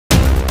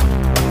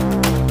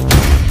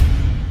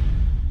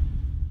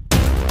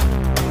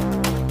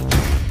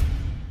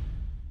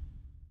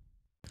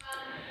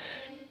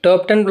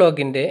Top 10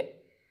 ബ്ലോഗിൻ്റെ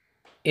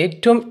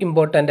ഏറ്റവും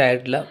important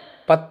ആയിട്ടുള്ള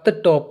 10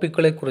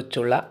 ടോപ്പിക്കുകളെ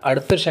കുറിച്ചുള്ള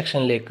അടുത്തൊരു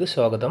സെക്ഷനിലേക്ക്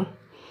സ്വാഗതം.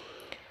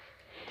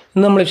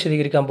 ഇന്ന് നമ്മൾ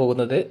വിശദീകരിക്കാൻ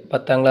പോകുന്നത്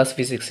 10ാം ക്ലാസ്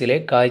ഫിസിക്സിലെ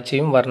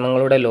കാഴ്ചയും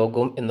വർണ്ണങ്ങളുടെ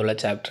ലോകവും എന്നുള്ള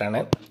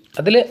ചാപ്റ്ററാണ്.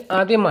 അതിൽ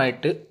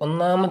ആദ്യമായിട്ട്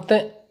ഒന്നാമത്തെ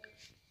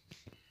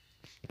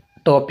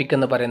ടോപ്പിക്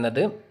എന്ന്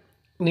പറയുന്നത്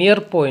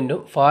നിയർ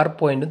പോയിൻറ്റും ഫാർ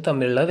പോയിൻറ്റും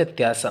തമ്മിലുള്ള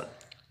വ്യത്യാസം,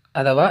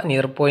 അഥവാ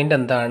നിയർ പോയിൻ്റ്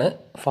എന്താണ്,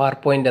 ഫാർ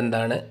പോയിൻ്റ്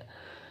എന്താണ്,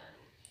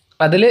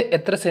 അതിൽ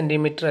എത്ര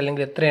സെൻറ്റിമീറ്റർ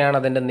അല്ലെങ്കിൽ എത്രയാണ്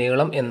അതിൻ്റെ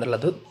നീളം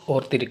എന്നുള്ളത്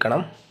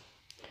ഓർത്തിരിക്കണം.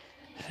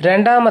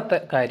 രണ്ടാമത്തെ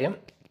കാര്യം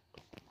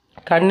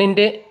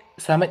കണ്ണിൻ്റെ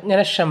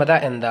സമജ്ഞനക്ഷമത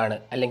എന്താണ്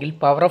അല്ലെങ്കിൽ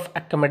പവർ ഓഫ്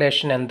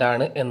അക്കമഡേഷൻ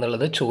എന്താണ്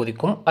എന്നുള്ളത്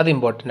ചോദിക്കും. അത്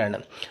ഇമ്പോർട്ടൻ്റ് ആണ്.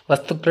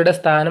 വസ്തുക്കളുടെ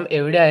സ്ഥാനം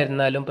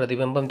എവിടെയായിരുന്നാലും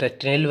പ്രതിബിംബം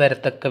റെറ്റിനയിൽ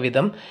വരത്തക്ക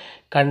വിധം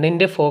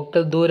കണ്ണിൻ്റെ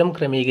ഫോക്കൽ ദൂരം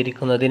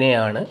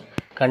ക്രമീകരിക്കുന്നതിനെയാണ്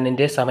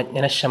കണ്ണിൻ്റെ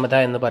സമജ്ഞനക്ഷമത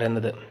എന്ന്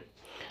പറയുന്നത്.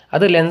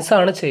 അത്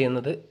ലെൻസാണ്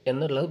ചെയ്യുന്നത്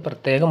എന്നുള്ളത്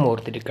പ്രത്യേകം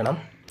ഓർത്തിരിക്കണം.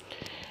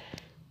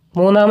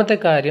 മൂന്നാമത്തെ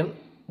കാര്യം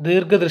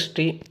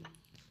ദീർഘദൃഷ്ടി,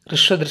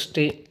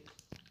 ഹ്രസ്വദൃഷ്ടി,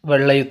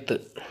 വെള്ളയുത്ത്,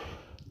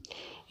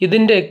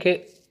 ഇതിൻ്റെയൊക്കെ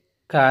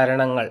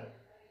കാരണങ്ങൾ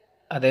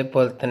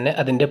അതേപോലെ തന്നെ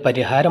അതിൻ്റെ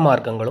പരിഹാര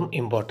മാർഗങ്ങളും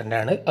ഇമ്പോർട്ടൻ്റ്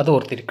ആണ്. അത്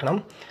ഓർത്തിരിക്കണം.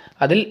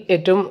 അതിൽ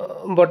ഏറ്റവും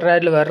ഇമ്പോർട്ടൻ്റ്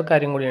ആയിട്ടുള്ള വേറൊരു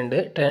കാര്യം കൂടിയുണ്ട്,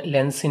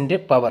 ലെൻസിൻ്റെ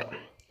പവർ.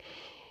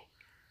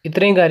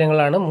 ഇത്രയും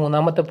കാര്യങ്ങളാണ്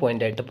മൂന്നാമത്തെ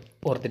പോയിൻ്റായിട്ട്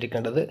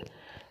ഓർത്തിരിക്കേണ്ടത്.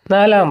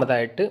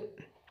 നാലാമതായിട്ട്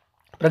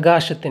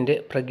പ്രകാശത്തിൻ്റെ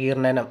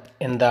പ്രകീർണനം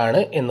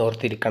എന്താണ് എന്ന്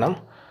ഓർത്തിരിക്കണം.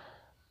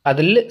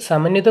 അതിൽ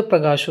സമന്വിത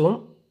പ്രകാശവും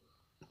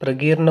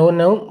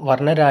പ്രകീർണനവും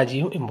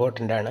വർണ്ണരാജിയും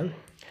ഇമ്പോർട്ടൻ്റ് ആണ്.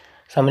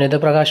 സമന്വിത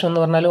പ്രകാശം എന്ന്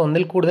പറഞ്ഞാൽ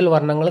ഒന്നിൽ കൂടുതൽ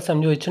വർണ്ണങ്ങൾ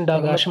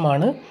സംയോജിച്ചുണ്ടാകുന്ന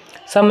പ്രകാശമാണ്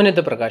സമന്വിത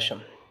പ്രകാശം.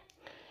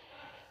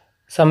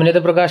 സമന്വിത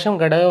പ്രകാശം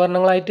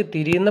ഘടകവർണ്ണങ്ങളായിട്ട്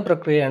തിരിയുന്ന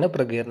പ്രക്രിയയാണ്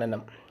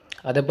പ്രകീർണനം.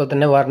 അതേപോലെ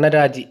തന്നെ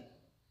വർണ്ണരാജി.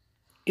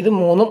 ഇത്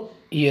മൂന്നും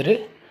ഈ ഒരു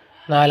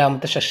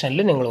നാലാമത്തെ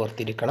സെഷനിൽ നിങ്ങൾ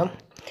ഓർത്തിരിക്കണം.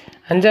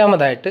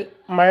 അഞ്ചാമതായിട്ട്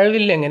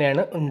മഴവില്ല്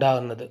എങ്ങനെയാണ്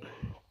ഉണ്ടാകുന്നത്,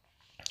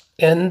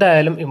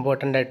 എന്തായാലും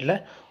ഇമ്പോർട്ടൻ്റ് ആയിട്ടുള്ള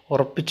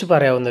ഉറപ്പിച്ച്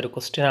പറയാവുന്ന ഒരു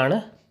ക്വസ്റ്റ്യനാണ്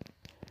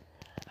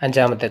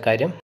അഞ്ചാമത്തെ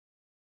കാര്യം.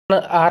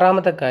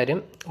 ആറാമത്തെ കാര്യം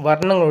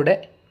വർണ്ണങ്ങളുടെ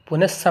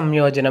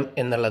പുനഃസംയോജനം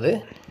എന്നുള്ളത്,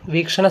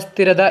 വീക്ഷണ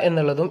സ്ഥിരത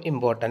എന്നുള്ളതും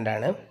ഇമ്പോർട്ടൻ്റ്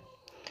ആണ്.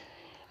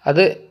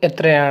 അത്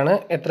എത്രയാണ്,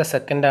 എത്ര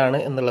സെക്കൻഡാണ്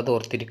എന്നുള്ളത്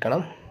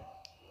ഓർത്തിരിക്കണം.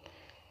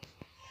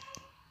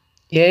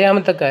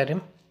 ഏഴാമത്തെ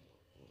കാര്യം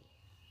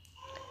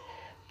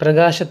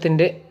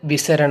പ്രകാശത്തിൻ്റെ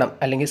വിസരണം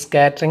അല്ലെങ്കിൽ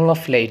സ്കാറ്ററിങ്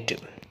ഓഫ് ലൈറ്റ്,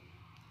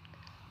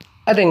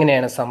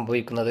 അതെങ്ങനെയാണ്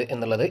സംഭവിക്കുന്നത്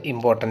എന്നുള്ളത്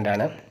ഇമ്പോർട്ടൻ്റ്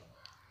ആണ്.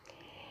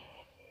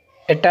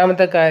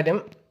 എട്ടാമത്തെ കാര്യം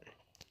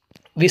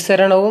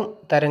വിസരണവും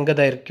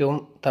തരംഗദൈർഘ്യവും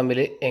തമ്മിൽ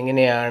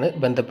എങ്ങനെയാണ്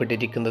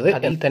ബന്ധപ്പെട്ടിരിക്കുന്നത്.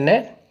 അതിൽ തന്നെ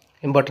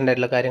ഇമ്പോർട്ടൻ്റ്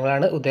ആയിട്ടുള്ള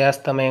കാര്യങ്ങളാണ്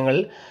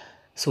ഉദയാസ്തമയങ്ങളിൽ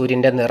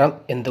സൂര്യൻ്റെ നിറം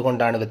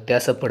എന്തുകൊണ്ടാണ്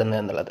വ്യത്യാസപ്പെടുന്നത്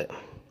എന്നുള്ളത്.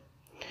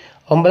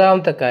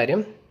 ഒമ്പതാമത്തെ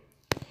കാര്യം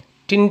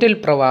ടിൻഡൽ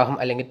പ്രവാഹം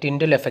അല്ലെങ്കിൽ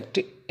ടിൻഡൽ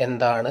എഫക്റ്റ്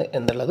എന്താണ്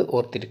എന്നുള്ളത്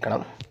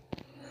ഓർത്തിരിക്കണം.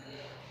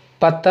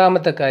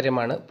 പത്താമത്തെ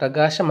കാര്യമാണ്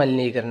പ്രകാശ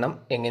മലിനീകരണം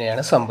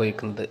എങ്ങനെയാണ്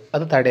സംഭവിക്കുന്നത്,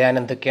 അത് തടയാൻ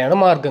എന്തൊക്കെയാണ്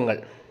മാർഗങ്ങൾ.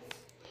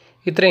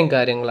 ഇത്രയും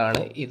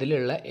കാര്യങ്ങളാണ്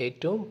ഇതിലുള്ള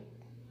ഏറ്റവും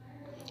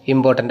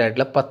ഇമ്പോർട്ടൻ്റ്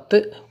ആയിട്ടുള്ള 10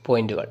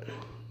 പോയിൻറ്റുകൾ.